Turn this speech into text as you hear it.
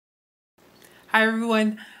Hi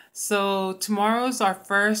everyone. So tomorrow's our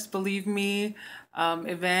first Believe Me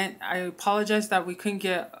event. I apologize that we couldn't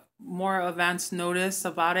get more advance notice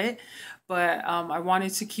about it, but I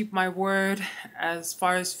wanted to keep my word as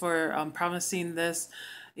far as for promising this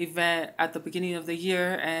event at the beginning of the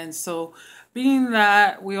year. And so, being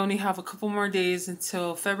that we only have a couple more days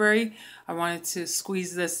until February, I wanted to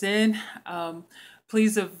squeeze this in.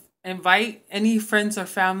 Please invite any friends or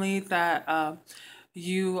family that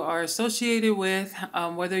you are associated with,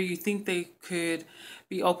 whether you think they could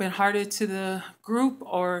be open hearted to the group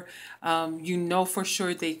or you know for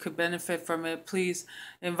sure they could benefit from it. Please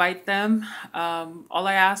invite them. All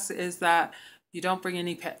I ask is that you don't bring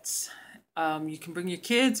any pets. You can bring your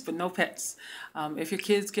kids, but no pets. If your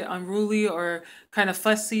kids get unruly or kind of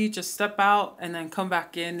fussy, just step out and then come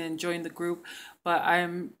back in and join the group. But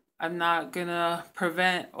I'm not gonna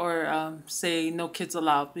prevent or say no kids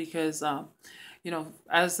allowed because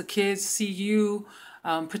as the kids see you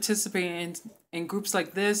participate in groups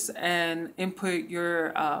like this and input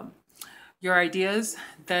your ideas,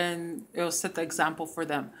 then it'll set the example for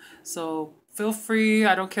them. So feel free.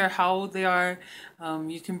 I don't care how old they are.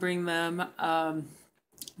 You can bring them.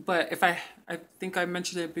 But I think I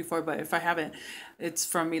mentioned it before, but if I haven't, it's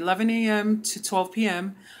from 11 a.m. to 12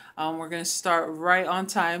 p.m. We're gonna start right on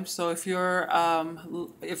time. So if you're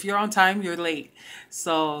on time, you're late.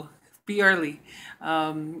 So be early,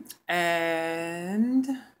 and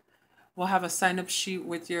we'll have a sign up sheet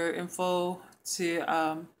with your info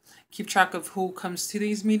to keep track of who comes to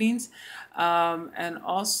these meetings. And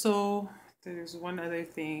also, there's one other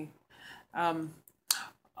thing. The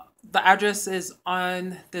address is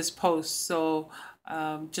on this post, so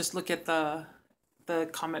just look at the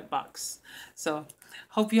comment box. So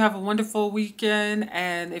hope you have a wonderful weekend,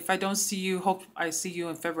 and if I don't see you, hope I see you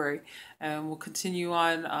in February, and we'll continue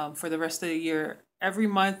on for the rest of the year. Every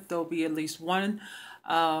month there'll be at least one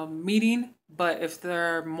meeting, but if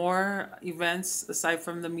there are more events aside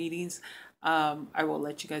from the meetings, I will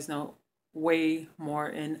let you guys know way more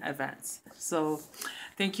in advance. So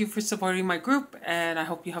thank you for supporting my group, and I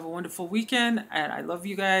hope you have a wonderful weekend, and I love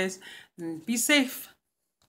you guys, and be safe.